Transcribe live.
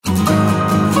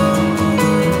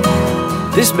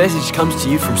This message comes to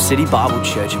you from City Bible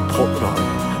Church in Portland,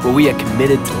 Oregon, where we are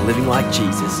committed to living like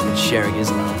Jesus and sharing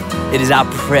His love. It is our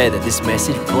prayer that this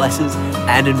message blesses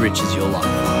and enriches your life.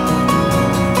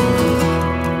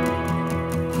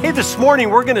 Hey, this morning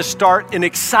we're going to start an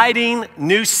exciting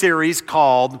new series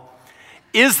called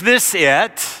Is This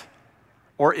It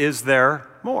or Is There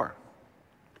More?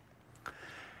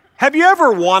 Have you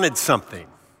ever wanted something?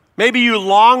 Maybe you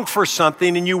longed for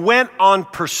something and you went on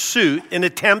pursuit in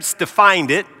attempts to find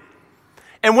it.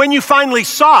 And when you finally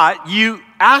saw it, you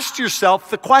asked yourself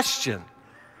the question,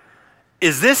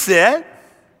 is this it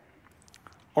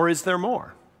or is there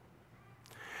more?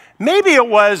 Maybe it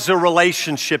was a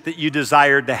relationship that you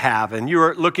desired to have and you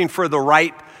were looking for the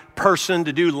right person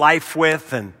to do life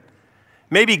with. And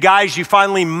maybe, guys, you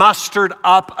finally mustered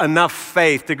up enough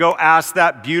faith to go ask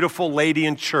that beautiful lady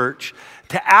in church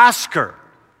to ask her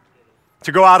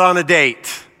to go out on a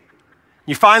date.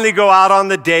 You finally go out on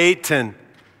the date and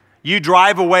you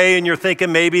drive away and you're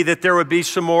thinking maybe that there would be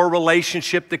some more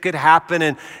relationship that could happen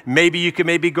and maybe you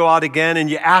could go out again, and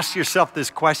you ask yourself this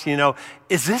question,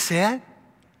 is this it?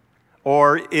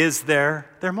 Or is there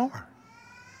more?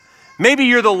 Maybe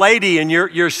you're the lady and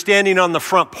you're standing on the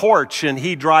front porch and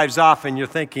he drives off and you're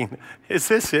thinking, is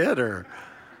this it or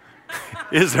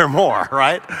is there more,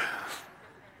 right?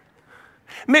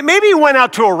 Maybe you went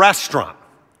out to a restaurant,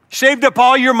 saved up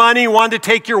all your money, wanted to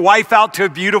take your wife out to a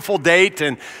beautiful date,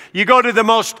 and you go to the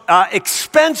most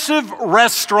expensive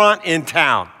restaurant in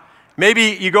town.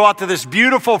 Maybe you go out to this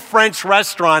beautiful French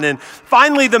restaurant, and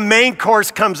finally the main course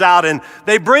comes out, and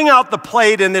they bring out the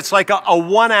plate, and it's like a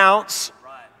 1 ounce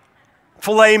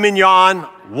filet mignon,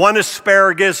 1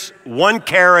 asparagus, 1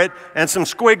 carrot, and some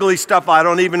squiggly stuff. I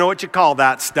don't even know what you call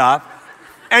that stuff.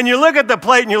 And you look at the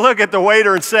plate and you look at the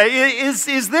waiter and say, is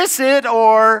this it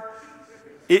or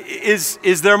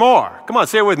is there more? Come on,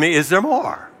 say it with me. Is there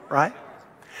more, right?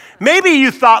 Maybe you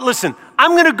thought, listen,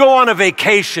 I'm going to go on a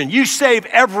vacation. You save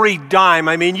every dime.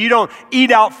 I mean, you don't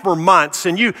eat out for months.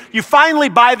 And you finally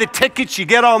buy the tickets. You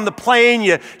get on the plane.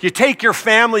 You take your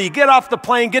family. You get off the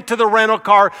plane, get to the rental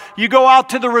car. You go out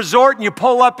to the resort and you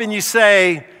pull up and you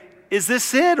say, is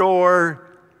this it or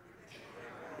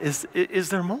is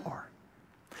there more?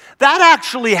 That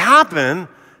actually happened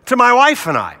to my wife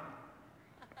and I.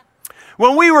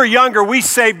 When we were younger, we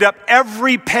saved up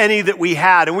every penny that we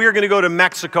had, and we were going to go to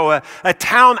Mexico, a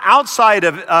town outside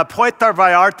of Puerto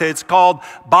Vallarta. It's called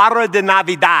Barra de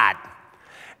Navidad.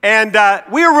 And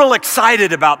we were real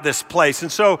excited about this place.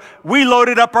 And so we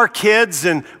loaded up our kids,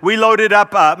 and we loaded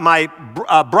up my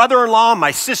brother-in-law, my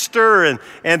sister,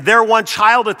 and their one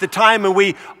child at the time, and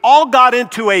we all got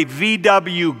into a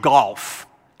VW Golf,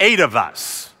 8 of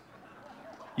us.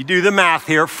 You do the math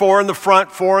here, 4 in the front,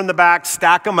 4 in the back,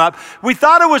 stack them up. We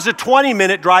thought it was a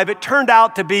 20-minute drive. It turned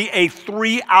out to be a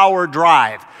 3-hour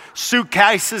drive.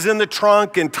 Suitcases in the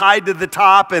trunk and tied to the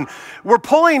top. And we're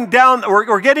pulling down,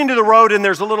 we're getting to the road, and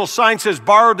there's a little sign that says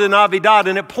Barra de Navidad,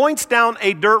 and it points down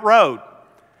a dirt road.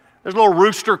 There's a little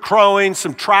rooster crowing,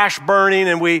 some trash burning,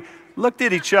 and we looked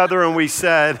at each other and we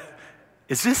said,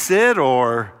 is this it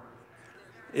or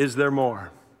is there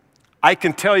more? I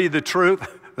can tell you the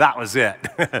truth. That was it.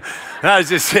 That was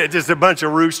just it, just a bunch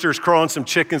of roosters crowing, some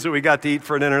chickens that we got to eat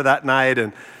for dinner that night,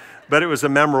 but it was a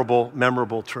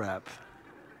memorable trip.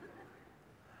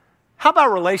 How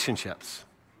about relationships?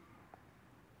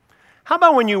 How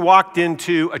about when you walked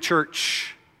into a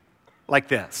church like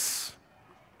this?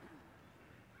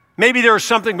 Maybe there's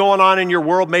something going on in your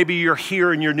world. Maybe you're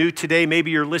here and you're new today.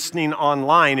 Maybe you're listening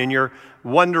online and you're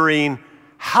wondering,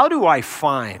 how do I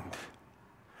find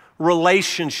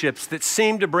relationships that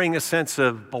seem to bring a sense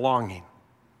of belonging?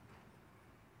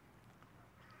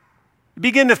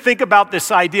 Begin to think about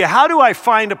this idea. How do I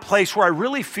find a place where I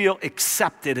really feel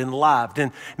accepted and loved?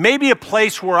 And maybe a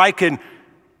place where I can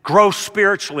grow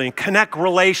spiritually and connect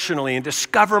relationally and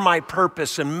discover my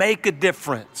purpose and make a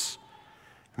difference.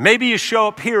 Maybe you show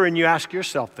up here and you ask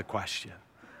yourself the question,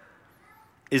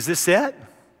 is this it?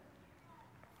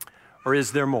 Or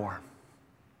is there more?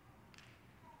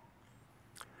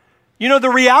 The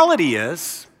reality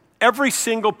is, every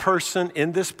single person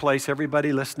in this place,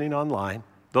 everybody listening online,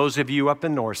 those of you up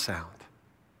in North Sound,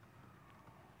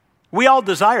 we all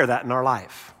desire that in our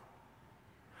life.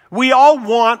 We all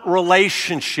want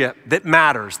relationship that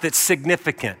matters, that's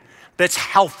significant, that's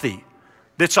healthy,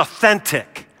 that's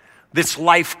authentic, that's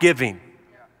life-giving.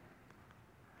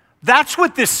 That's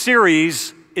what this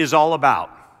series is all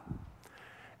about,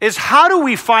 is how do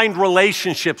we find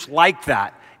relationships like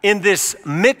that in this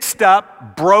mixed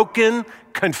up, broken,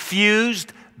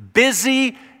 confused,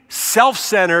 busy,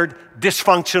 self-centered,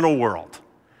 dysfunctional world?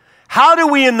 How do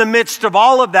we, in the midst of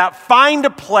all of that, find a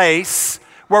place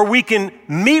where we can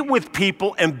meet with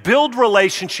people and build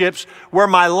relationships where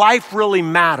my life really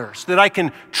matters, that I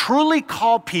can truly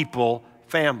call people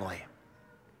family?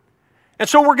 And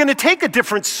so we're going to take a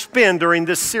different spin during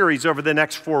this series over the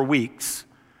next 4 weeks.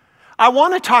 I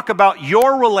want to talk about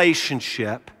your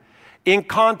relationship in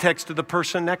context to the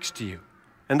person next to you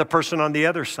and the person on the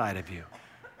other side of you.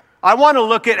 I want to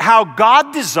look at how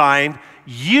God designed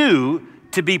you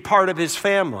to be part of his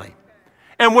family.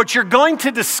 And what you're going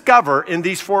to discover in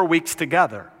these 4 weeks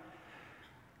together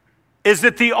is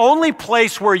that the only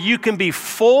place where you can be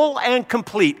full and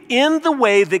complete in the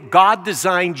way that God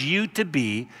designed you to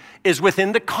be is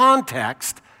within the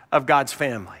context of God's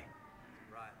family.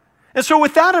 And so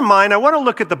with that in mind, I want to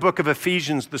look at the book of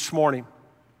Ephesians this morning.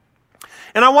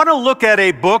 And I want to look at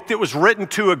a book that was written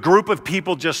to a group of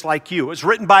people just like you. It was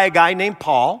written by a guy named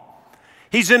Paul.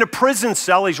 He's in a prison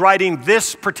cell. He's writing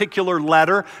this particular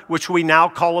letter, which we now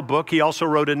call a book. He also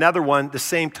wrote another one at the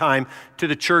same time to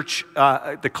the church,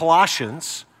 the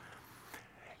Colossians.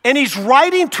 And he's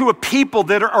writing to a people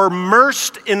that are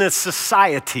immersed in a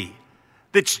society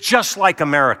that's just like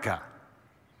America.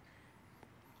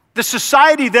 The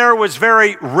society there was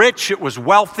very rich. It was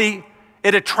wealthy.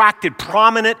 It attracted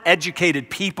prominent, educated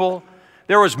people.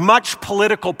 There was much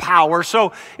political power.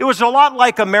 So it was a lot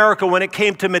like America when it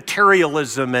came to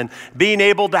materialism and being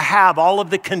able to have all of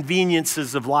the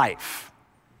conveniences of life.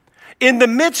 In the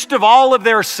midst of all of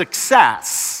their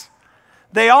success,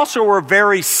 they also were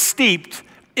very steeped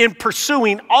in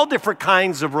pursuing all different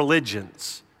kinds of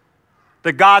religions.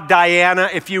 The god Diana,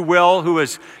 if you will, who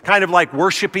is kind of like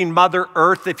worshiping Mother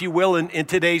Earth, if you will, in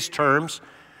today's terms.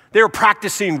 They were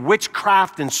practicing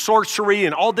witchcraft and sorcery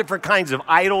and all different kinds of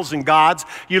idols and gods.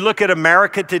 You look at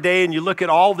America today and you look at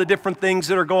all the different things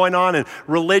that are going on and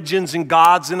religions and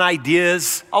gods and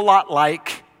ideas, a lot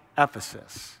like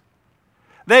Ephesus.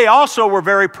 They also were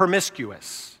very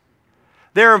promiscuous.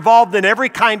 They're involved in every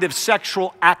kind of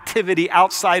sexual activity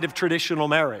outside of traditional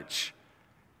marriage.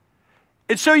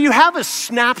 And so you have a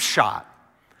snapshot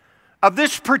of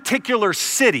this particular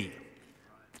city.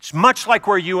 It's much like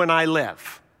where you and I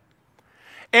live.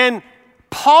 And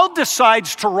Paul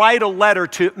decides to write a letter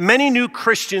to many new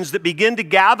Christians that begin to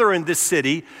gather in this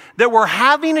city that were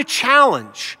having a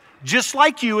challenge, just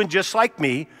like you and just like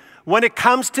me, when it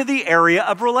comes to the area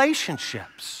of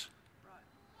relationships.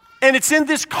 And it's in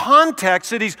this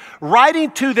context that he's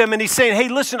writing to them and he's saying, hey,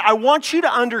 listen, I want you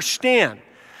to understand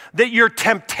that your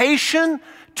temptation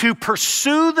to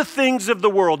pursue the things of the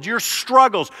world, your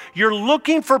struggles, you're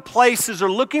looking for places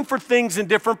or looking for things in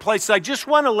different places. I just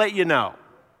want to let you know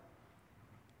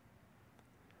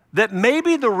that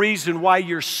maybe the reason why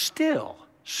you're still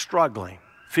struggling,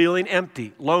 feeling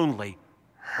empty, lonely,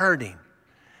 hurting,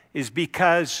 is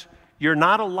because you're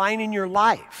not aligning your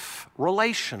life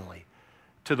relationally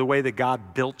to the way that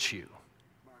God built you.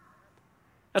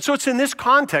 And so it's in this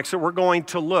context that we're going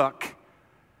to look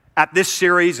at this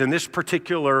series and this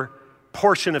particular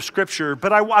portion of Scripture.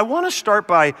 But I want to start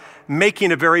by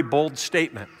making a very bold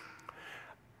statement.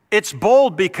 It's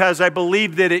bold because I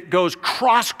believe that it goes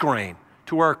cross-grain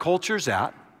to where our culture's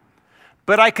at.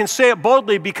 But I can say it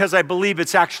boldly because I believe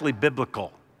it's actually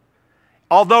biblical.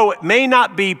 Although it may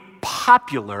not be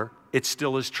popular, it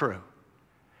still is true.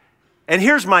 And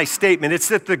here's my statement. It's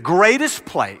that the greatest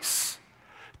place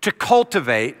to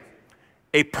cultivate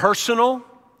a personal,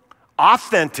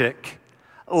 authentic,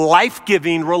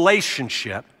 life-giving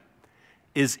relationship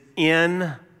is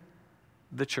in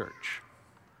the church.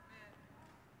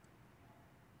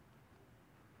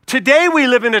 Today we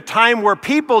live in a time where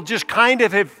people just kind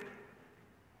of have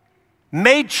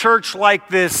made church like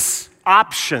this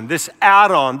option, this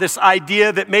add-on, this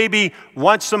idea that maybe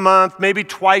once a month, maybe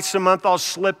twice a month, I'll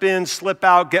slip in, slip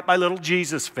out, get my little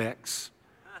Jesus fix.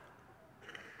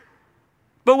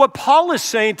 But what Paul is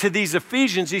saying to these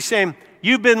Ephesians, he's saying,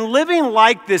 you've been living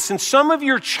like this, and some of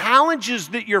your challenges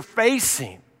that you're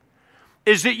facing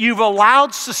is that you've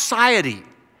allowed society,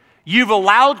 you've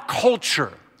allowed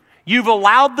culture, you've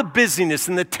allowed the busyness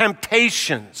and the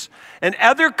temptations and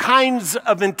other kinds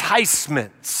of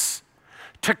enticements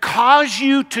to cause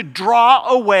you to draw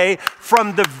away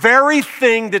from the very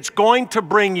thing that's going to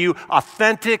bring you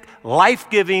authentic,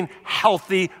 life-giving,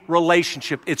 healthy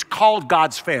relationship. It's called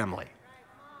God's family.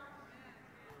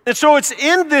 And so it's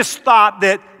in this thought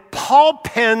that Paul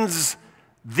pens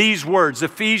these words,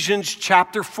 Ephesians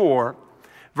chapter 4,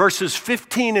 verses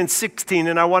 15 and 16,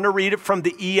 and I want to read it from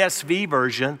the ESV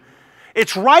version.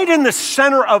 It's right in the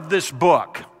center of this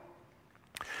book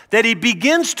that he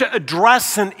begins to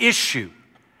address an issue.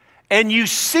 And you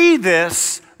see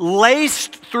this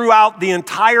laced throughout the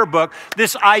entire book,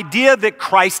 this idea that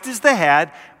Christ is the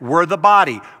head, we're the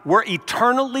body. We're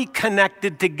eternally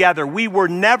connected together. We were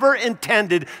never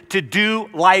intended to do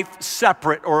life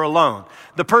separate or alone.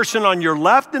 The person on your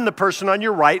left and the person on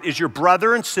your right is your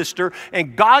brother and sister,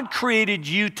 and God created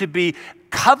you to be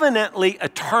covenantly,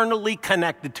 eternally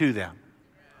connected to them.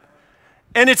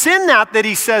 And it's in that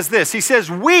he says this. He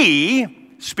says,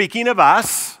 we, speaking of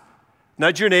us,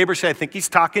 nudge your neighbor, say, I think he's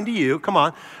talking to you. Come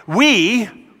on.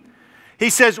 He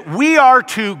says, we are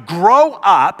to grow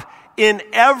up in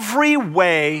every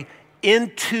way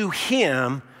into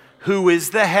him who is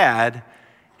the head,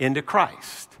 into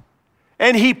Christ.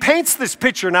 And he paints this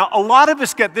picture. Now, a lot of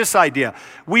us get this idea.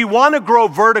 We want to grow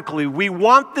vertically. We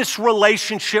want this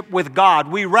relationship with God.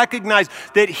 We recognize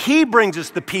that he brings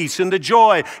us the peace and the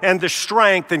joy and the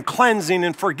strength and cleansing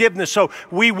and forgiveness. So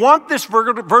we want this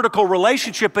vertical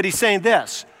relationship, but he's saying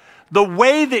this. The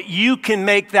way that you can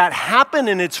make that happen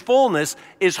in its fullness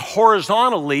is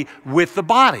horizontally with the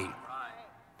body.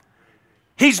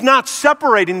 He's not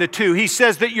separating the two. He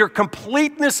says that your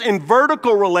completeness in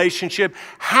vertical relationship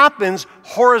happens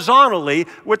horizontally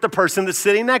with the person that's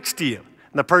sitting next to you,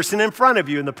 and the person in front of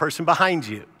you, and the person behind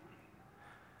you.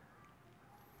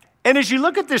 And as you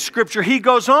look at this scripture, he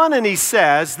goes on and he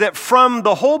says that from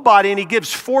the whole body, and he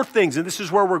gives 4 things, and this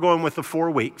is where we're going with the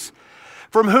 4 weeks,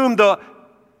 from whom the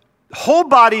whole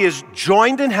body is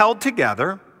joined and held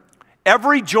together,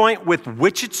 every joint with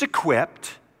which it's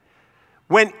equipped,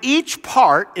 when each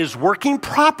part is working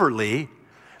properly,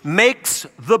 makes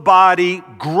the body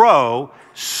grow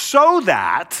so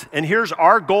that, and here's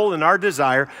our goal and our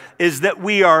desire, is that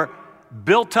we are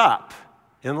built up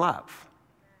in love.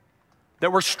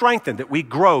 That we're strengthened, that we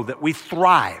grow, that we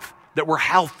thrive, that we're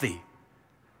healthy,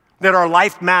 that our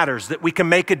life matters, that we can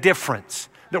make a difference,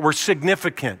 that we're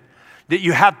significant, that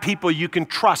you have people you can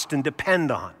trust and depend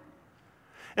on.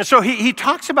 And so he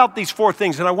talks about these 4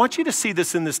 things, and I want you to see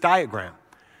this in this diagram.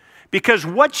 Because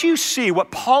what you see,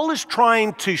 what Paul is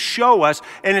trying to show us,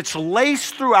 and it's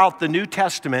laced throughout the New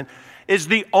Testament, is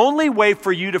the only way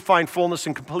for you to find fullness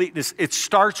and completeness. It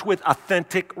starts with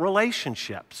authentic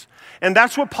relationships. And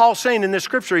that's what Paul's saying in this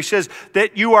scripture. He says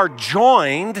that you are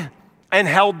joined and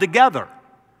held together.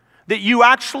 That you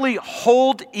actually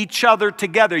hold each other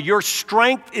together. Your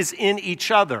strength is in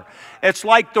each other. It's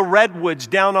like the redwoods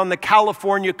down on the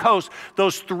California coast.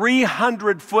 Those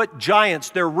 300-foot giants,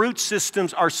 their root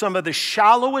systems are some of the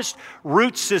shallowest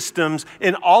root systems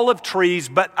in all of trees,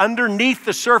 but underneath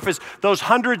the surface, those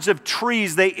hundreds of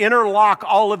trees, they interlock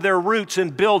all of their roots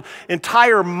and build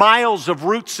entire miles of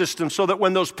root systems so that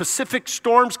when those Pacific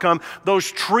storms come, those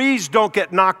trees don't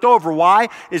get knocked over. Why?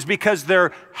 Is because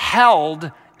they're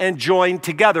held and joined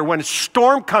together. When a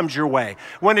storm comes your way,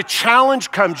 when a challenge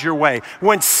comes your way,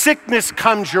 when sickness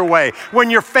comes your way,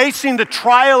 when you're facing the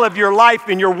trial of your life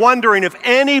and you're wondering if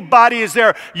anybody is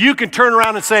there, you can turn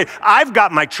around and say, I've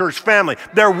got my church family.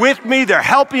 They're with me, they're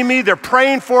helping me, they're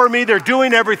praying for me, they're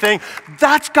doing everything.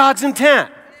 That's God's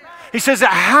intent. He says it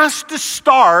has to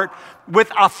start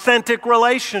with authentic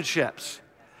relationships.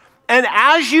 And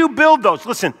as you build those,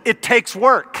 listen, it takes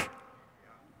work.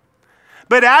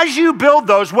 But as you build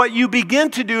those, what you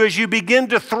begin to do is you begin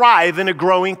to thrive in a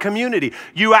growing community.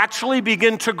 You actually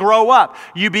begin to grow up.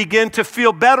 You begin to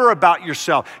feel better about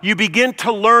yourself. You begin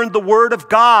to learn the Word of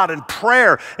God and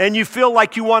prayer, and you feel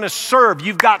like you want to serve.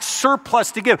 You've got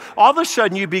surplus to give. All of a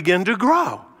sudden, you begin to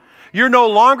grow. You're no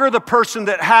longer the person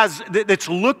that's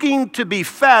looking to be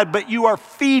fed, but you are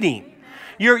feeding.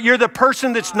 You're the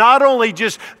person that's not only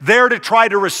just there to try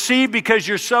to receive because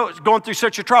you're going through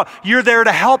such a trial. You're there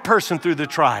to help person through the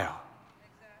trial.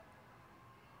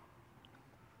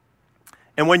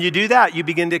 And when you do that, you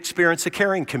begin to experience a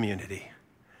caring community.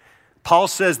 Paul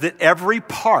says that every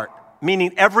part,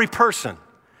 meaning every person,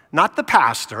 not the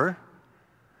pastor,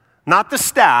 not the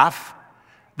staff,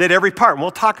 that every part, and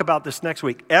we'll talk about this next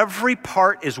week, every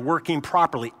part is working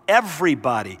properly.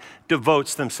 Everybody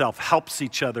devotes themselves, helps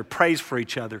each other, prays for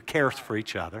each other, cares for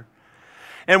each other.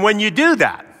 And when you do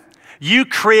that, you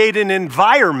create an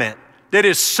environment that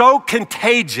is so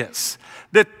contagious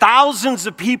that thousands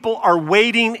of people are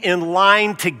waiting in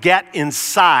line to get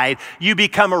inside. You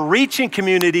become a reaching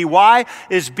community. Why?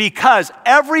 Is because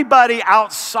everybody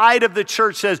outside of the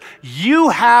church says,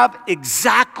 you have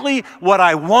exactly what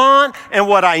I want and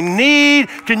what I need.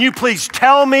 Can you please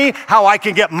tell me how I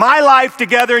can get my life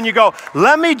together? And you go,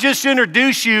 let me just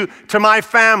introduce you to my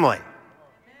family.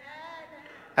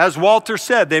 As Walter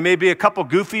said, there may be a couple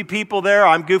goofy people there.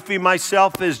 I'm goofy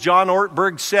myself, as John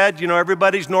Ortberg said.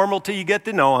 Everybody's normal till you get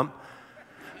to know them.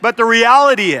 But the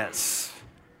reality is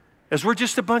we're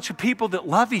just a bunch of people that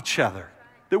love each other.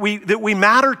 that we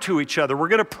matter to each other. We're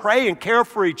going to pray and care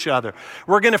for each other.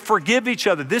 We're going to forgive each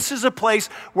other. This is a place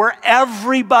where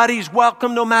everybody's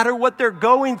welcome no matter what they're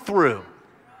going through.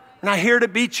 We're not here to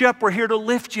beat you up. We're here to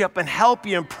lift you up and help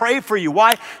you and pray for you.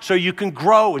 Why? So you can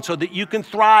grow and so that you can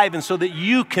thrive and so that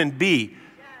you can be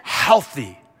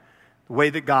healthy the way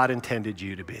that God intended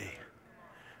you to be.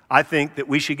 I think that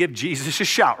we should give Jesus a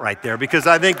shout right there because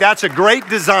I think that's a great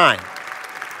design.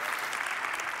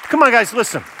 Come on, guys,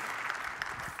 listen.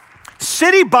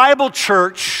 City Bible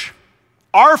Church,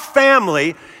 our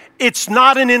family, it's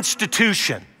not an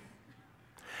institution.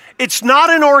 It's not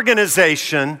an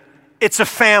organization. It's a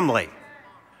family.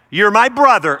 You're my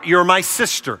brother. You're my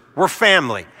sister. We're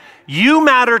family. You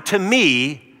matter to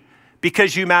me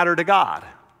because you matter to God.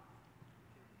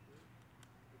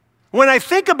 When I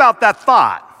think about that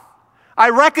thought, I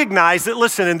recognize that,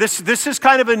 listen, and this is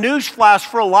kind of a newsflash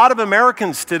for a lot of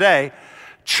Americans today.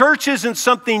 Church isn't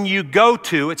something you go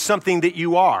to, it's something that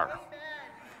you are.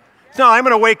 No, I'm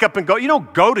going to wake up and go. You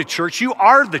don't go to church, you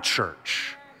are the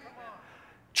church.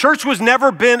 Church was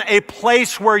never been a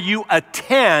place where you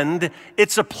attend,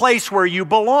 it's a place where you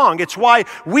belong. It's why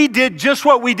we did just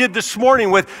what we did this morning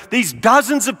with these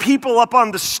dozens of people up on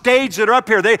the stage that are up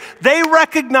here. They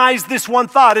recognize this one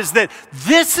thought is that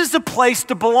this is a place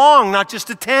to belong, not just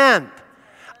attend.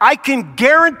 I can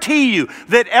guarantee you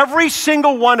that every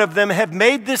single one of them have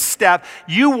made this step.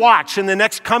 You watch in the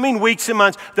next coming weeks and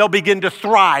months, they'll begin to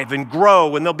thrive and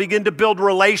grow and they'll begin to build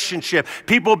relationship.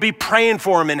 People will be praying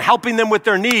for them and helping them with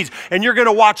their needs. And you're going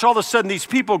to watch all of a sudden these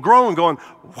people grow and going,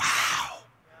 wow,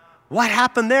 what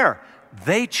happened there?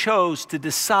 They chose to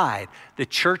decide the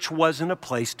church wasn't a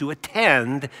place to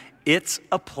attend. It's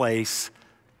a place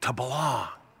to belong.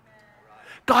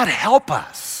 God, help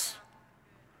us.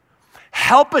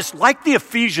 Help us, like the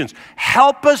Ephesians,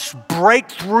 help us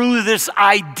break through this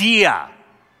idea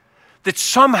that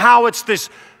somehow it's this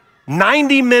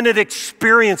 90-minute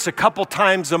experience a couple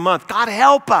times a month. God,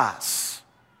 help us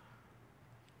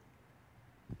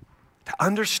to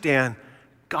understand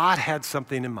God had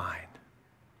something in mind.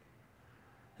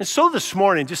 And so this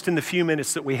morning, just in the few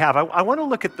minutes that we have, I want to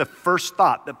look at the first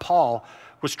thought that Paul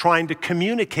was trying to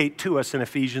communicate to us in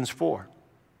Ephesians 4.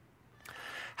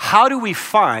 How do we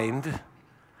find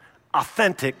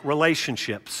authentic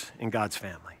relationships in God's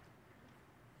family?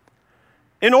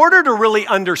 In order to really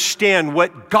understand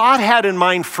what God had in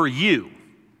mind for you,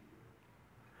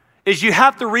 is you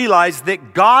have to realize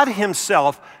that God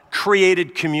himself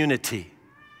created community.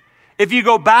 If you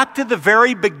go back to the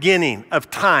very beginning of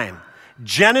time,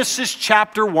 Genesis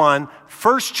chapter 1,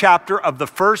 first chapter of the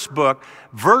first book,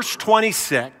 verse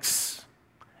 26,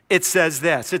 it says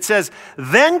this. It says,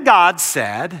 "Then God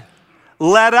said,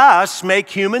 let us make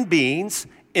human beings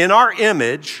in our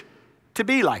image to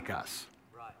be like us."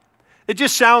 Right. It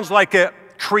just sounds like a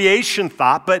creation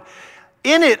thought, but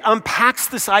in it unpacks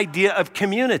this idea of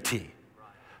community. Right.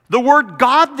 The word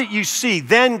God that you see,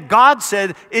 then God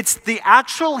said, it's the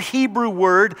actual Hebrew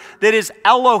word that is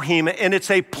Elohim, and it's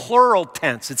a plural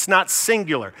tense. It's not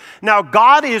singular. Now,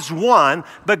 God is one,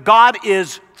 but God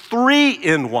is three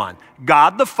in one.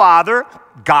 God the Father,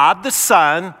 God the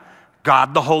Son,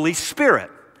 God the Holy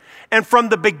Spirit. And from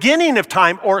the beginning of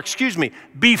time,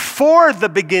 before the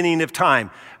beginning of time,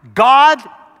 God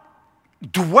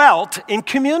dwelt in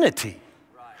community.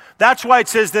 That's why it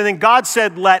says that then God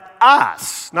said, let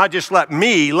us, not just let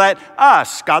me, let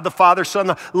us, God the Father,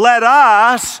 Son, let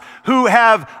us who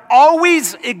have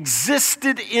always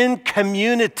existed in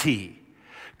community,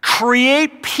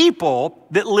 create people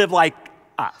that live like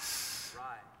us.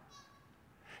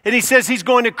 And he says he's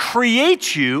going to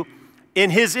create you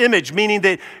in his image, meaning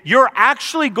that you're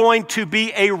actually going to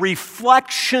be a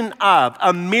reflection of,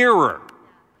 a mirror.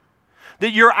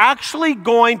 That you're actually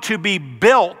going to be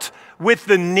built with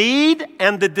the need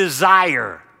and the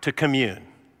desire to commune.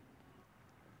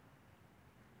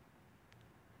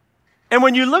 And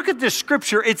when you look at this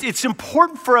scripture, it's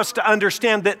important for us to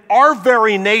understand that our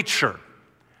very nature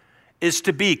is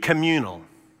to be communal.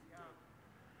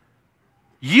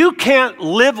 You can't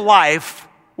live life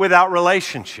without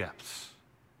relationships.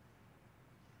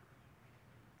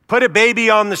 Put a baby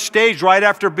on the stage right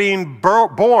after being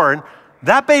born,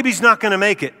 that baby's not going to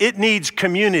make it. It needs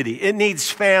community. It needs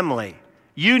family.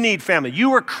 You need family. You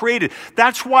were created.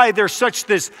 That's why there's such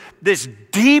this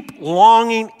deep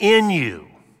longing in you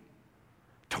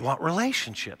to want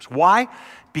relationships. Why?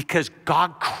 Because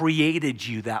God created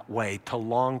you that way to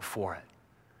long for it.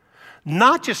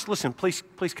 Not just, listen, please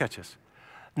catch this.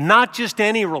 Not just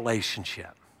any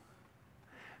relationship.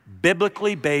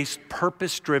 Biblically based,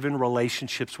 purpose-driven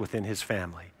relationships within his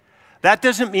family. That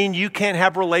doesn't mean you can't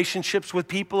have relationships with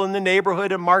people in the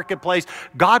neighborhood and marketplace.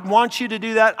 God wants you to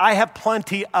do that. I have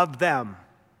plenty of them.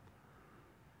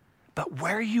 But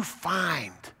where you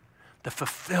find the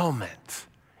fulfillment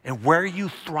and where you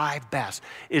thrive best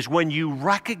is when you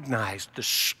recognize the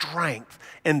strength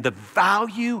and the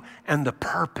value and the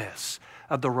purpose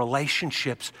of the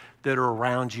relationships that are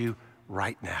around you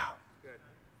right now.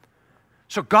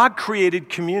 So God created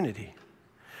community.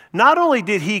 Not only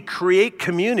did he create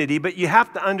community, but you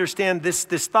have to understand this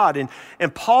thought.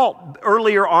 And Paul,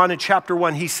 earlier on in chapter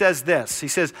 1, he says this. He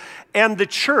says, and the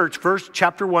church,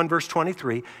 chapter 1, verse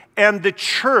 23, and the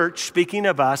church, speaking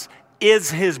of us,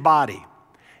 is his body.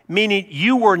 Meaning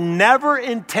you were never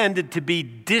intended to be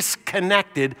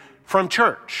disconnected from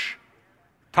church.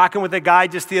 Talking with a guy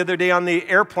just the other day on the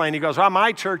airplane, he goes, well,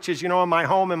 my church is, in my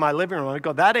home, in my living room. I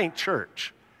go, that ain't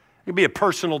church. It could be a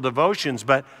personal devotions,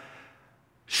 but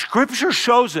Scripture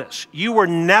shows us you were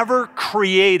never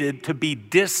created to be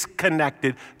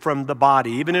disconnected from the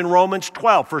body. Even in Romans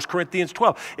 12, 1 Corinthians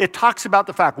 12, it talks about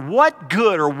the fact, what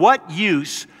good or what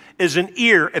use is an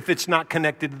ear if it's not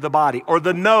connected to the body, or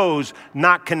the nose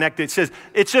not connected? It says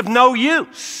it's of no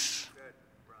use.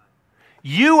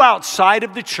 You outside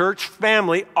of the church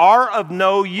family are of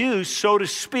no use, so to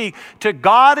speak, to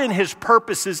God and his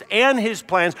purposes and his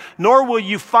plans, nor will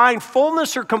you find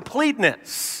fullness or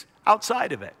completeness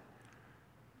outside of it.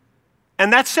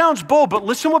 And that sounds bold, but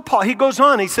listen what Paul, he goes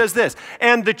on, he says this,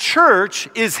 and the church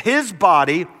is his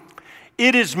body,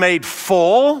 it is made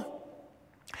full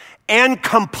and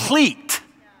complete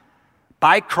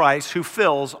by Christ who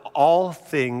fills all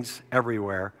things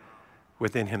everywhere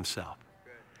within himself.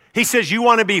 He says you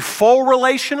want to be full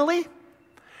relationally,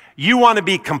 you want to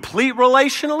be complete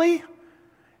relationally,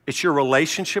 it's your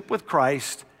relationship with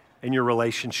Christ and your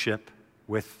relationship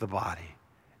with the body.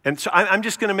 And so I'm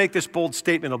just going to make this bold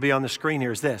statement. It'll be on the screen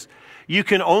here is this. You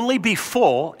can only be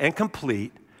full and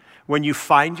complete when you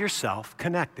find yourself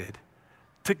connected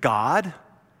to God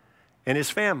and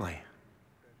his family.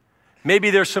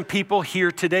 Maybe there's some people here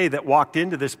today that walked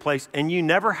into this place and you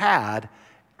never had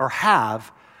or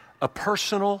have a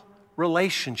personal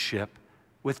relationship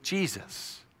with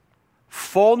Jesus.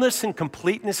 Fullness and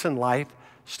completeness in life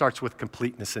starts with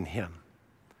completeness in him.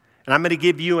 And I'm going to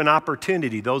give you an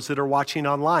opportunity, those that are watching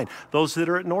online, those that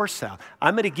are at North South,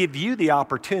 I'm going to give you the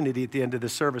opportunity at the end of the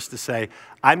service to say,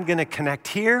 I'm going to connect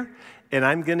here and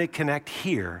I'm going to connect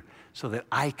here so that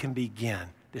I can begin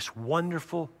this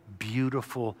wonderful,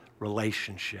 beautiful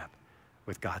relationship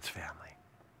with God's family.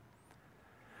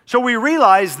 So we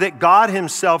realize that God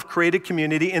himself created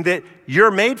community and that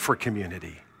you're made for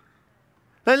community.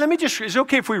 Let me just, is it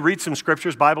okay if we read some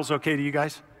scriptures? Bible's okay to you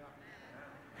guys?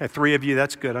 Okay, 3 of you,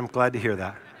 that's good. I'm glad to hear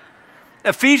that.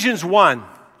 Ephesians 1,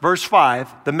 verse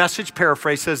 5, the Message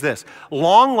paraphrase says this,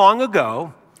 long, long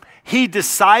ago, he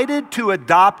decided to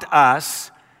adopt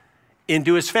us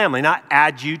into his family, not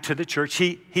add you to the church.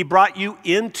 He brought you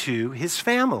into his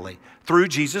family through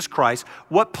Jesus Christ.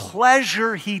 What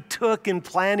pleasure he took in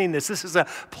planning this. This is a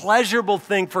pleasurable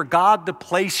thing for God to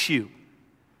place you.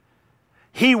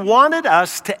 He wanted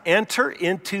us to enter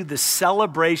into the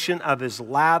celebration of his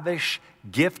lavish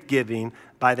gift giving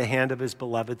by the hand of his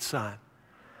beloved Son.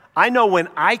 I know when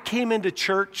I came into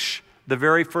church the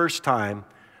very first time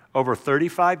over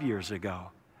 35 years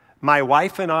ago, my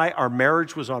wife and I, our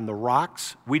marriage was on the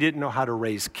rocks. We didn't know how to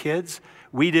raise kids.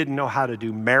 We didn't know how to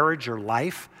do marriage or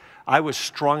life. I was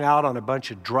strung out on a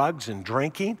bunch of drugs and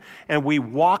drinking, and we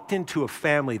walked into a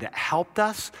family that helped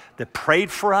us, that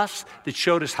prayed for us, that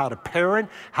showed us how to parent,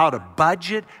 how to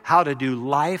budget, how to do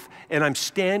life. And I'm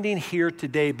standing here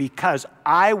today because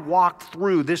I walked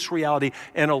through this reality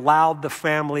and allowed the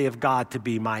family of God to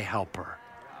be my helper.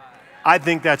 I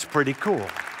think that's pretty cool.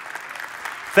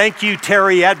 Thank you,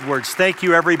 Terry Edwards. Thank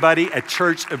you, everybody at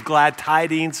Church of Glad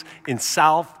Tidings in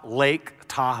South Lake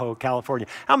Tahoe, California.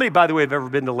 How many, by the way, have ever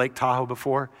been to Lake Tahoe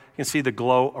before? You can see the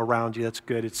glow around you. That's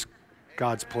good. It's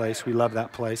God's place. We love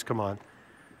that place. Come on.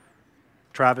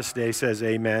 Travis Day says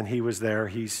amen. He was there.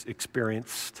 He's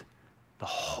experienced the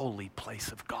holy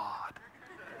place of God.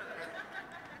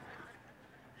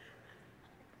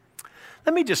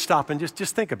 Let me just stop and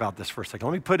just think about this for a second.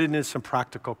 Let me put it into some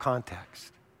practical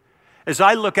context. As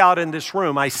I look out in this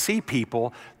room, I see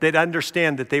people that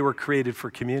understand that they were created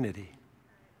for community.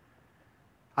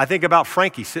 I think about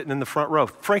Frankie sitting in the front row.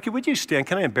 Frankie, would you stand?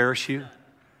 Can I embarrass you?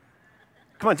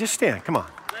 Come on, just stand. Come on.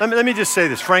 Let me just say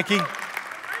this. Frankie,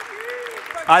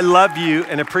 I love you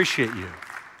and appreciate you.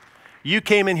 You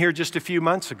came in here just a few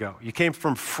months ago. You came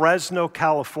from Fresno,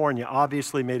 California,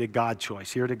 obviously made a God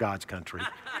choice, here to God's country.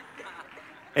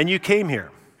 And you came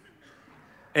here.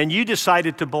 and you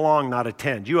decided to belong, not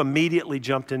attend. You immediately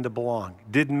jumped into belong,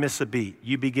 didn't miss a beat.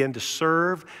 You begin to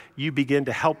serve. You begin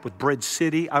to help with Bridge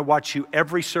City. I watch you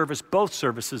every service, both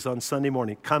services on Sunday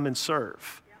morning. Come and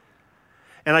serve.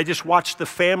 And I just watch the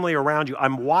family around you.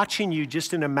 I'm watching you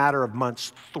just in a matter of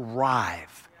months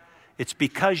thrive. It's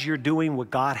because you're doing what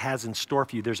God has in store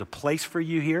for you. There's a place for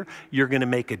you here. You're going to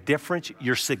make a difference.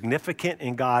 You're significant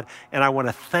in God. And I want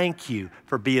to thank you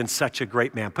for being such a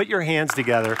great man. Put your hands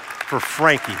together for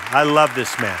Frankie. I love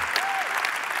this man.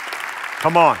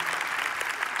 Come on.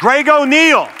 Greg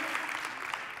O'Neill.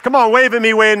 Come on, wave at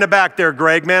me way in the back there,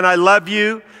 Greg. Man, I love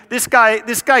you. This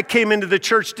guy came into the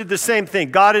church, did the same thing.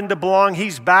 Got into belong.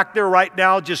 He's back there right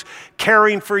now just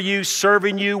caring for you,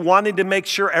 serving you, wanting to make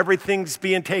sure everything's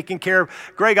being taken care of.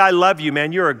 Greg, I love you,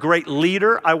 man. You're a great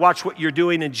leader. I watch what you're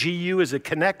doing in GU as a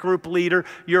Connect Group leader.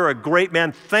 You're a great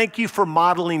man. Thank you for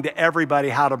modeling to everybody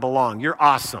how to belong. You're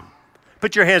awesome.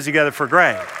 Put your hands together for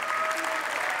Greg.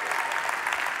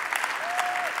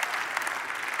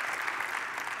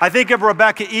 I think of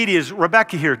Rebecca Eady. Is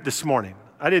Rebecca here this morning?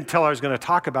 I didn't tell her I was going to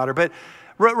talk about her, but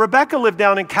Rebecca lived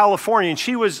down in California, and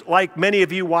she was like many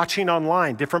of you watching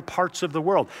online, different parts of the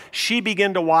world. She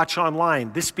began to watch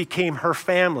online. This became her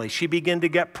family. She began to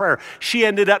get prayer. She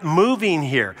ended up moving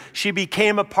here. She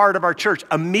became a part of our church,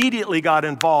 immediately got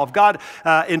involved. Got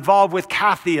involved with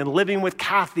Kathy and living with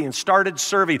Kathy and started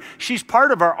serving. She's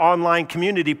part of our online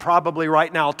community probably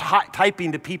right now,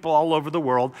 typing to people all over the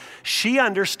world. She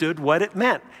understood what it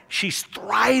meant. She's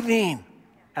thriving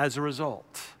as a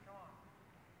result.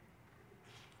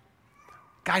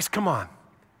 Guys, come on.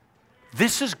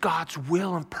 This is God's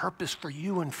will and purpose for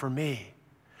you and for me.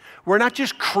 We're not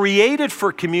just created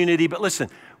for community, but listen,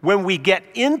 when we get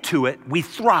into it, we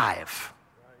thrive.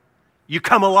 You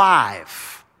come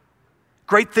alive.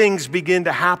 Great things begin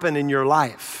to happen in your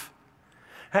life.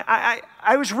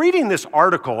 I was reading this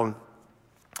article, and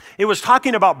it was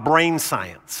talking about brain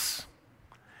science.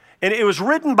 And it was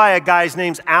written by a guy's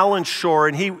name's Alan Shore,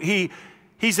 and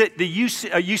he's at the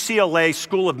UCLA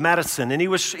School of Medicine, and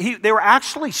they were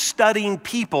actually studying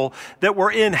people that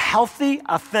were in healthy,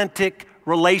 authentic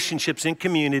relationships in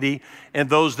community and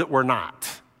those that were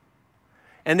not.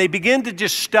 And they began to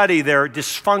just study their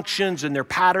dysfunctions and their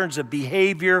patterns of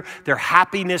behavior, their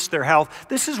happiness, their health.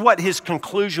 This is what his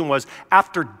conclusion was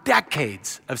after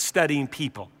decades of studying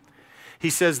people. He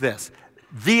says this: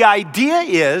 the idea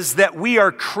is that we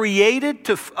are created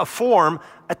to form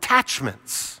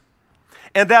attachments,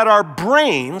 and that our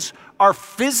brains are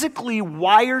physically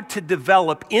wired to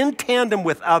develop in tandem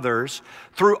with others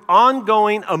through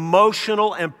ongoing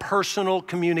emotional and personal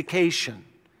communication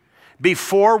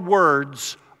before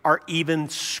words are even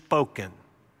spoken.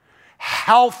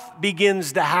 Health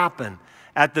begins to happen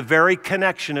at the very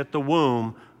connection at the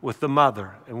womb with the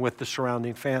mother and with the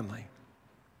surrounding family.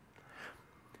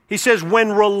 He says,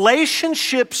 when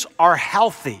relationships are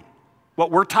healthy,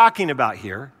 what we're talking about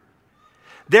here,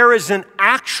 there is an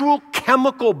actual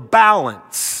chemical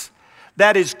balance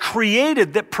that is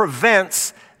created that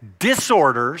prevents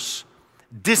disorders,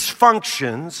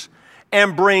 dysfunctions,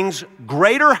 and brings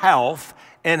greater health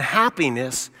and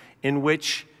happiness in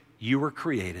which you were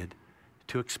created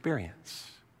to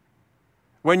experience.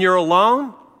 When you're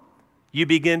alone, you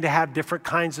begin to have different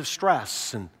kinds of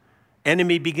stress, and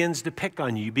enemy begins to pick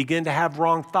on you. You begin to have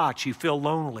wrong thoughts. You feel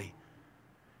lonely.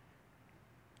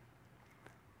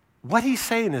 What he's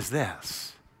saying is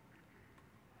this,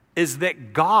 is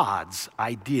that God's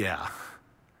idea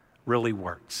really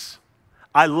works.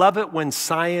 I love it when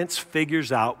science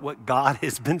figures out what God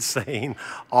has been saying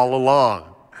all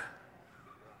along.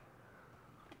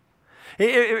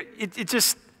 It's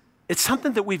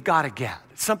something that we've got to get.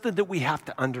 It's something that we have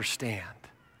to understand.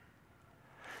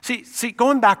 See,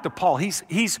 going back to Paul,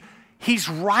 he's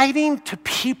writing to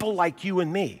people like you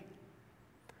and me.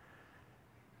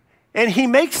 And he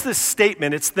makes this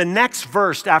statement. It's the next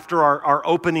verse after our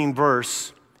opening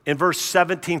verse. In verse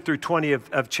 17 through 20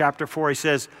 of chapter 4, he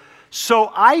says,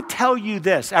 so I tell you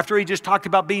this, after he just talked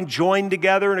about being joined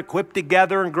together and equipped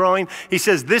together and growing, he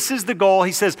says, this is the goal.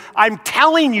 He says, I'm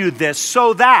telling you this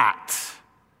so that.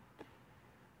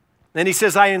 Then he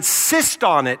says, I insist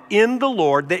on it in the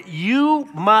Lord that you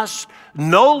must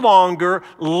no longer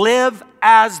live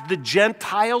as the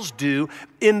Gentiles do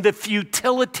in the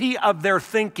futility of their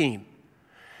thinking.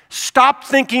 Stop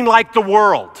thinking like the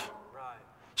world.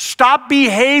 Stop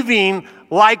behaving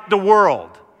like the world.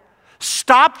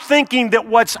 Stop thinking that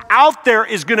what's out there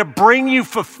is going to bring you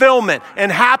fulfillment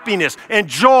and happiness and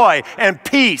joy and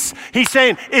peace. He's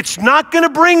saying it's not going to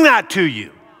bring that to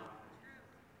you.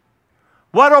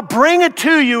 What'll bring it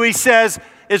to you, he says,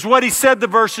 is what he said the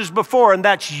verses before, and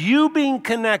that's you being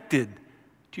connected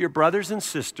to your brothers and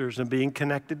sisters and being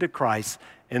connected to Christ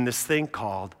in this thing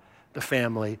called the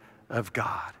family of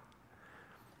God.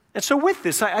 And so with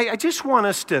this, I just want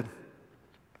us to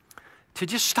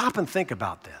just stop and think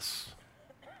about this.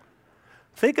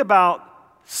 Think about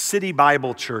City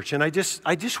Bible Church, and I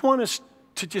just want us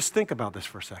to just think about this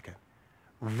for a second.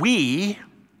 We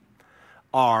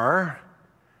are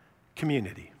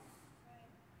community.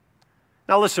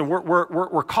 Now listen,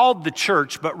 we're called the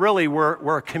church, but really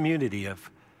we're a community of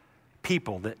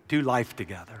people that do life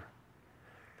together,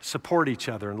 support each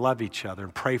other and love each other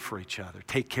and pray for each other,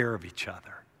 take care of each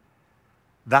other.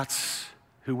 That's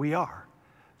who we are.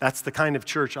 That's the kind of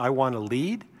church I want to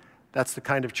lead. That's the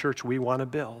kind of church we want to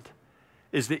build,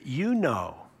 is that you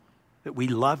know that we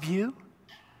love you,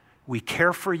 we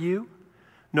care for you,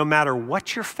 no matter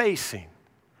what you're facing,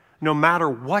 no matter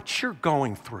what you're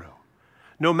going through,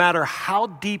 no matter how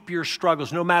deep your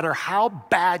struggles, no matter how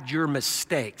bad your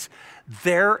mistakes,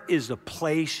 there is a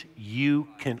place you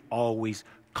can always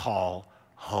call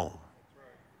home.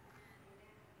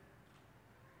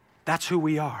 That's who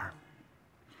we are.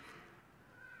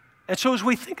 And so as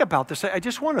we think about this, I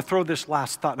just want to throw this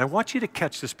last thought, and I want you to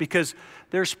catch this because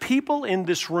there's people in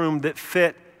this room that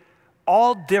fit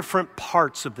all different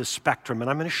parts of the spectrum, and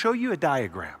I'm going to show you a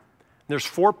diagram. There's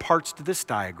 4 parts to this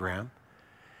diagram,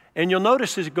 and you'll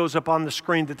notice as it goes up on the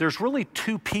screen that there's really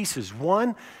 2 pieces.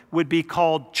 One would be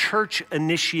called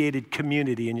church-initiated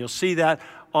community, and you'll see that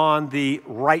on the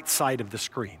right side of the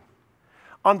screen.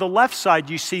 On the left side,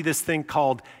 you see this thing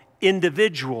called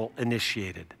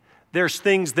individual-initiated. There's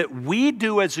things that we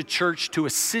do as a church to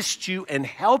assist you and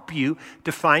help you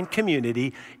to find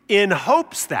community in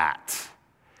hopes that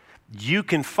you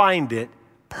can find it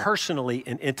personally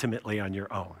and intimately on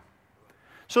your own.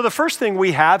 So the first thing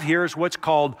we have here is what's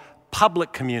called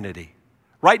public community.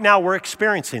 Right now, we're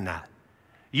experiencing that.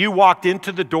 You walked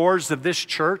into the doors of this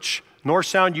church, North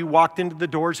Sound, you walked into the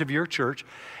doors of your church,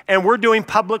 and we're doing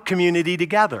public community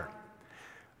together.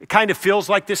 It kind of feels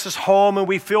like this is home and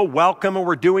we feel welcome and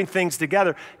we're doing things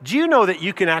together. Do you know that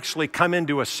you can actually come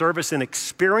into a service and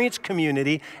experience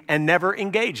community and never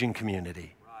engage in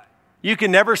community? You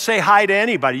can never say hi to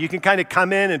anybody. You can kind of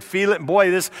come in and feel it, and boy,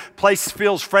 this place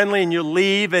feels friendly, and you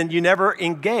leave and you never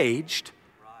engaged.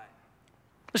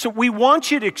 Listen, we want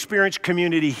you to experience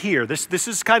community here. This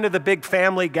is kind of the big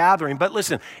family gathering, but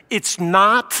listen, it's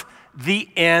not the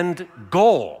end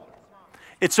goal.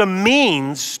 It's a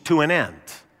means to an end.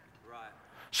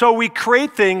 So we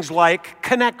create things like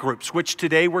Connect Groups, which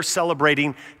today we're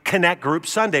celebrating Connect Group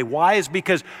Sunday. Why? Is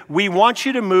because we want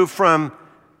you to move from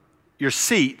your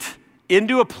seat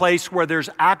into a place where there's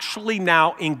actually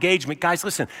now engagement. Guys,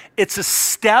 listen, it's a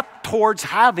step towards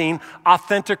having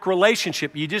authentic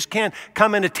relationship. You just can't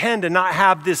come and attend and not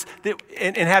have this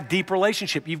and have deep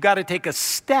relationship. You've got to take a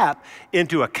step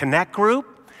into a Connect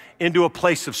Group, into a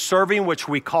place of serving, which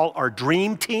we call our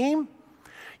dream team.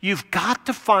 You've got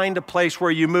to find a place where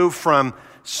you move from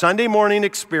Sunday morning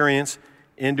experience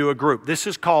into a group. This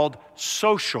is called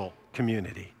social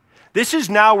community. This is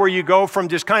now where you go from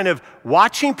just kind of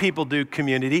watching people do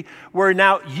community, where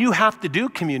now you have to do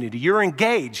community. You're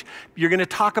engaged. You're going to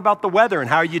talk about the weather and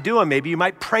how are you doing. Maybe you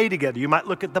might pray together. You might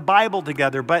look at the Bible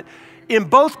together. But in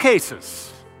both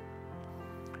cases,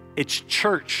 it's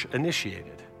church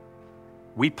initiated.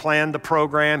 We plan the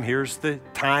program. Here's the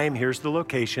time. Here's the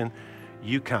location.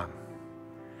 You come.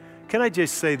 Can I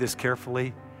just say this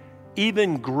carefully?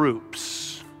 Even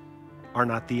groups are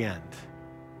not the end.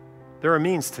 They're a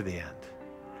means to the end.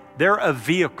 They're a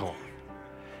vehicle.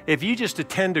 If you just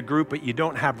attend a group but you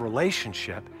don't have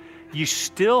relationship, you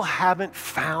still haven't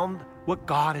found what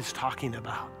God is talking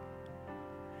about.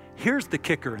 Here's the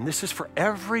kicker, and this is for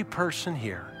every person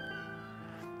here,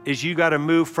 is you got to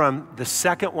move from the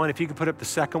second one, if you could put up the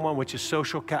second one, which is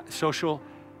social,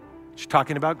 she's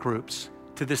talking about groups,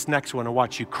 to this next one, and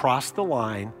watch you cross the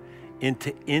line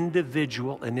into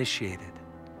individual initiated.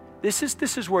 This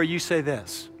is where you say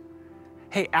this.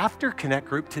 Hey, after Connect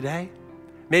Group today,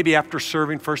 maybe after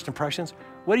serving First Impressions,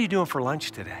 what are you doing for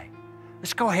lunch today?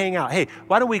 Let's go hang out. Hey,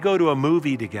 why don't we go to a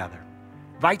movie together?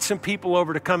 Invite some people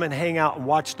over to come and hang out and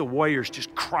watch the Warriors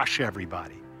just crush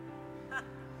everybody.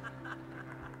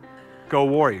 Go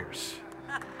Warriors.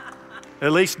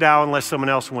 At least now, unless someone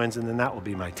else wins, and then that will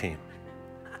be my team.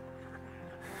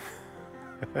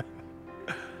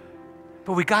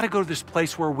 But we got to go to this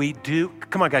place where we do,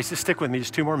 come on guys, just stick with me,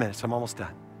 just 2 more minutes, I'm almost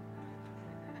done.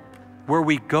 Where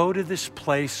we go to this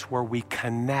place where we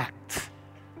connect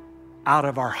out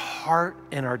of our heart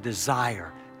and our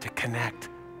desire to connect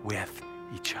with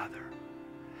each other.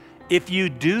 If you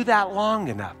do that long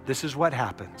enough, this is what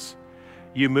happens.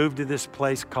 You move to this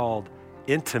place called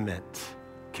intimate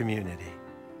community.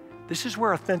 This is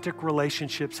where authentic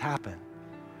relationships happen.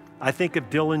 I think of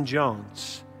Dylan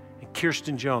Jones and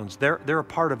Kirsten Jones. They're a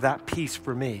part of that piece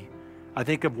for me. I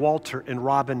think of Walter and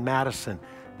Robin Madison.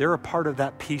 They're a part of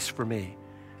that piece for me.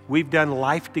 We've done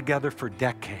life together for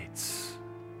decades.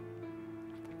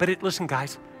 But listen,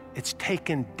 guys, it's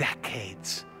taken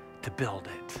decades to build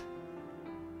it.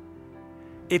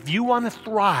 If you want to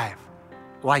thrive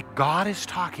like God is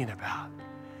talking about,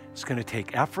 it's going to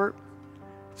take effort,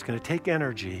 it's going to take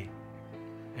energy,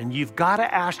 and you've got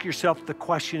to ask yourself the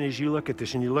question as you look at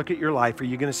this and you look at your life, are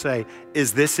you going to say,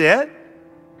 is this it?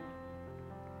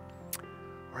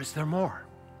 Or is there more?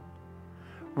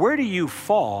 Where do you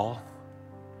fall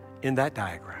in that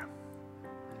diagram?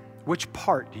 Which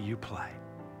part do you play?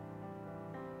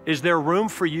 Is there room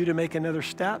for you to make another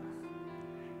step?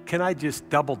 Can I just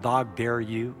double dog dare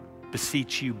you,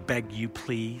 beseech you, beg you,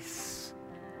 please,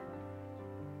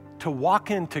 to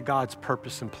walk into God's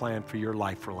purpose and plan for your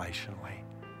life relationally?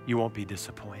 You won't be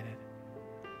disappointed.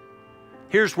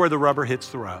 Here's where the rubber hits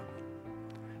the road.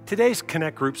 Today's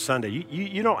Connect Group Sunday.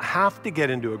 You don't have to get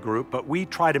into a group, but we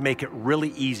try to make it really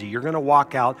easy. You're going to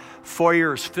walk out,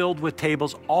 foyers filled with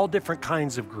tables, all different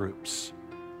kinds of groups.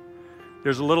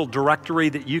 There's a little directory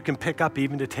that you can pick up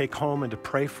even to take home and to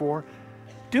pray for.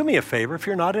 Do me a favor, if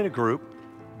you're not in a group,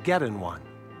 get in one.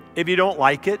 If you don't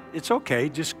like it, it's okay,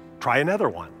 just try another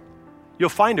one. You'll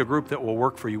find a group that will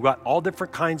work for you. We've got all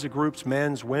different kinds of groups,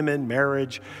 men's, women,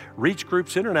 marriage, reach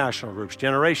groups, international groups,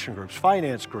 generation groups,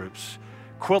 finance groups,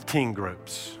 quilting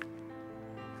groups,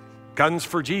 Guns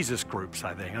for Jesus groups,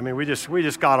 I think. I mean, we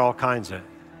just got all kinds of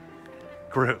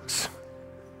groups.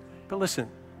 But listen,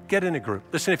 get in a group.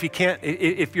 Listen,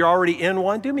 if you're already in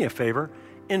one, do me a favor,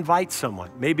 invite someone.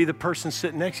 Maybe the person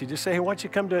sitting next to you, just say, hey, why don't you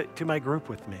come to my group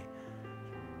with me?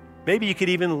 Maybe you could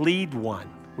even lead one.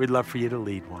 We'd love for you to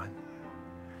lead one.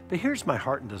 But here's my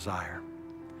heart and desire.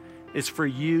 It's for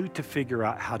you to figure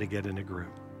out how to get in a group.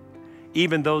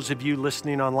 Even those of you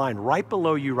listening online, right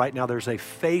below you right now, there's a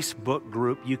Facebook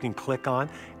group you can click on,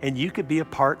 and you could be a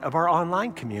part of our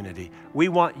online community. We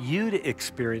want you to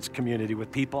experience community with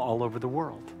people all over the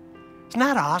world. Isn't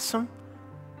that awesome?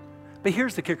 But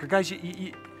here's the kicker, guys.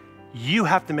 You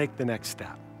have to make the next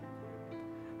step.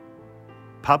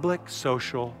 Public,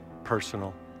 social,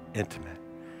 personal, intimate.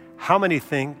 How many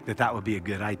think that would be a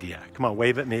good idea? Come on,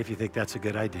 wave at me if you think that's a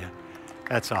good idea.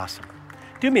 That's awesome.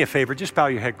 Do me a favor, just bow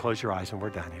your head, close your eyes, and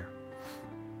we're done here.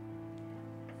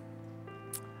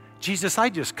 Jesus, I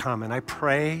just come and I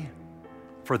pray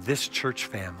for this church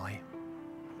family.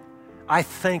 I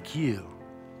thank you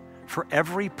for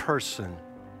every person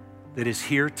that is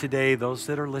here today, those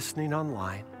that are listening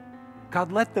online.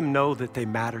 God, let them know that they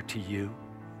matter to you.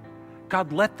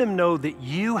 God, let them know that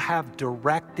you have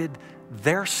directed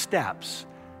their steps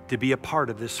to be a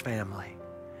part of this family.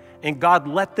 And God,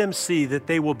 let them see that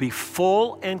they will be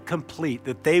full and complete,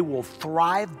 that they will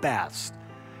thrive best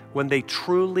when they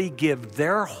truly give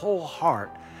their whole heart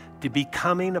to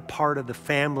becoming a part of the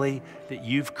family that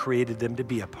you've created them to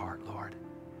be a part, Lord.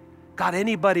 God,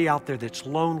 anybody out there that's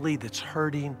lonely, that's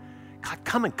hurting, God,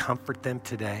 come and comfort them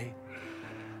today.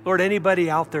 Lord, anybody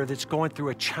out there that's going through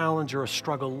a challenge or a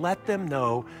struggle, let them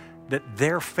know that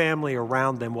their family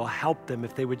around them will help them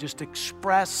if they would just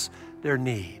express their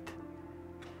need.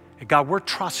 And God, we're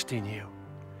trusting you.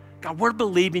 God, we're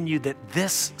believing you that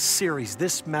this series,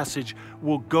 this message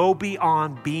will go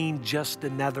beyond being just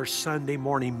another Sunday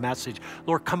morning message.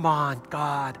 Lord, come on,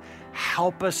 God,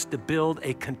 help us to build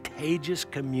a contagious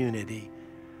community,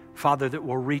 Father, that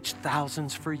will reach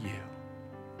thousands for you.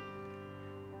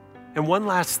 And one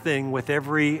last thing, with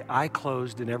every eye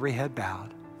closed and every head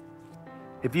bowed.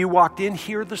 If you walked in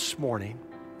here this morning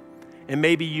and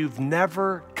maybe you've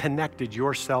never connected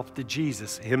yourself to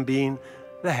Jesus, him being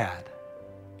the head,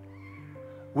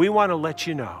 we want to let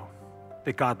you know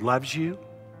that God loves you,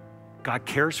 God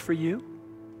cares for you,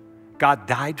 God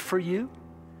died for you,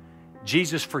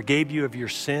 Jesus forgave you of your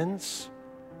sins.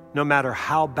 No matter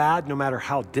how bad, no matter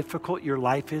how difficult your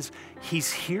life is,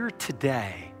 he's here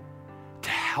today to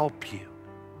help you.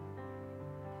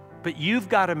 But you've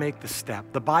got to make the step.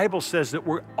 The Bible says that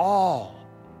we're all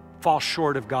fall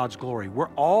short of God's glory.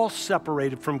 We're all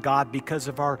separated from God because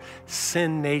of our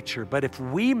sin nature. But if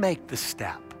we make the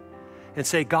step and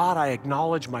say, God, I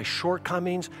acknowledge my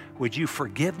shortcomings. Would you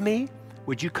forgive me?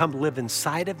 Would you come live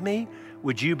inside of me?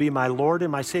 Would you be my Lord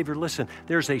and my Savior? Listen,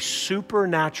 there's a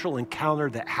supernatural encounter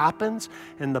that happens,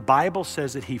 and the Bible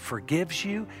says that he forgives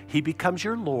you, he becomes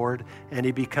your Lord, and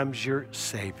he becomes your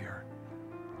Savior.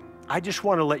 I just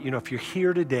want to let you know, if you're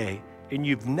here today and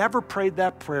you've never prayed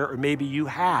that prayer, or maybe you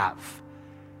have,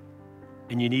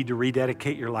 and you need to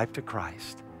rededicate your life to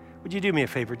Christ, would you do me a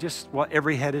favor? Just while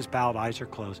every head is bowed, eyes are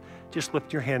closed, just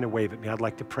lift your hand and wave at me. I'd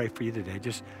like to pray for you today.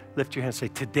 Just lift your hand and say,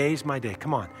 today's my day.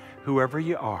 Come on, whoever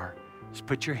you are, just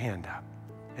put your hand up.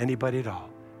 Anybody at all.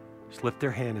 Just lift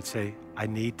their hand and say, I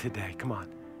need today. Come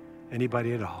on,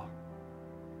 anybody at all.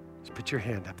 Just put your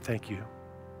hand up. Thank you.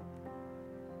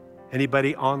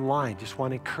 Anybody online, just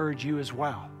want to encourage you as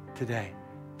well today.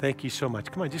 Thank you so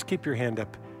much. Come on, just keep your hand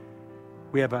up.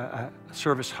 We have a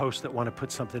service host that want to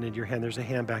put something in your hand. There's a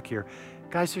hand back here.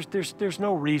 Guys, there's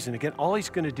no reason. Again, all he's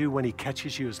going to do when he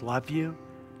catches you is love you.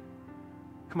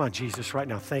 Come on, Jesus, right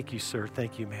now. Thank you, sir.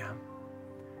 Thank you, ma'am.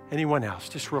 Anyone else?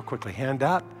 Just real quickly. Hand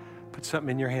up. Put something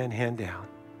in your hand down.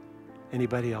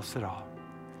 Anybody else at all?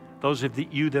 Those of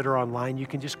you that are online, you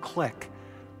can just click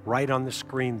right on the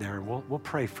screen there, and we'll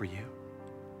pray for you.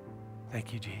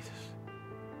 Thank you, Jesus.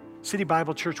 City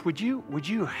Bible Church, would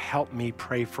you help me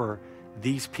pray for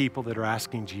these people that are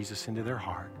asking Jesus into their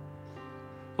heart?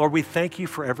 Lord, we thank you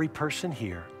for every person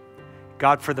here,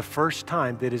 God, for the first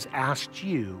time that has asked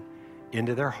you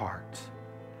into their hearts.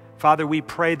 Father, we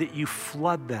pray that you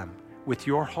flood them with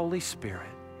your Holy Spirit.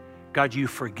 God, you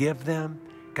forgive them.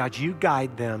 God, you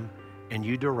guide them and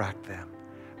you direct them.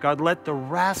 God, let the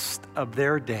rest of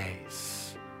their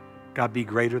days, God, be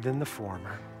greater than the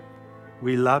former.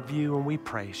 We love you and we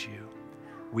praise you.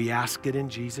 We ask it in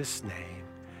Jesus' name.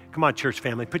 Come on, church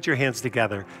family, put your hands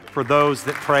together for those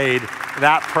that prayed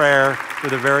that prayer for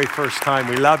the very first time.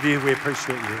 We love you. We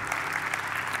appreciate you.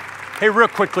 Hey, real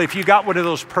quickly, if you got one of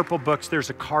those purple books,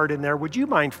 there's a card in there. Would you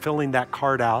mind filling that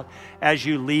card out? As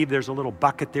you leave, there's a little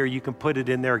bucket there. You can put it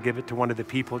in there or give it to one of the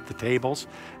people at the tables.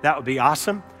 That would be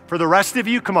awesome. For the rest of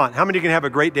you, come on. How many are going to have a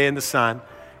great day in the sun?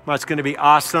 Well, it's going to be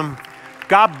awesome.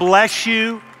 God bless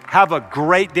you. Have a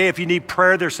great day. If you need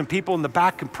prayer, there's some people in the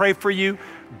back can pray for you.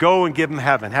 Go and give them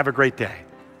heaven. Have a great day.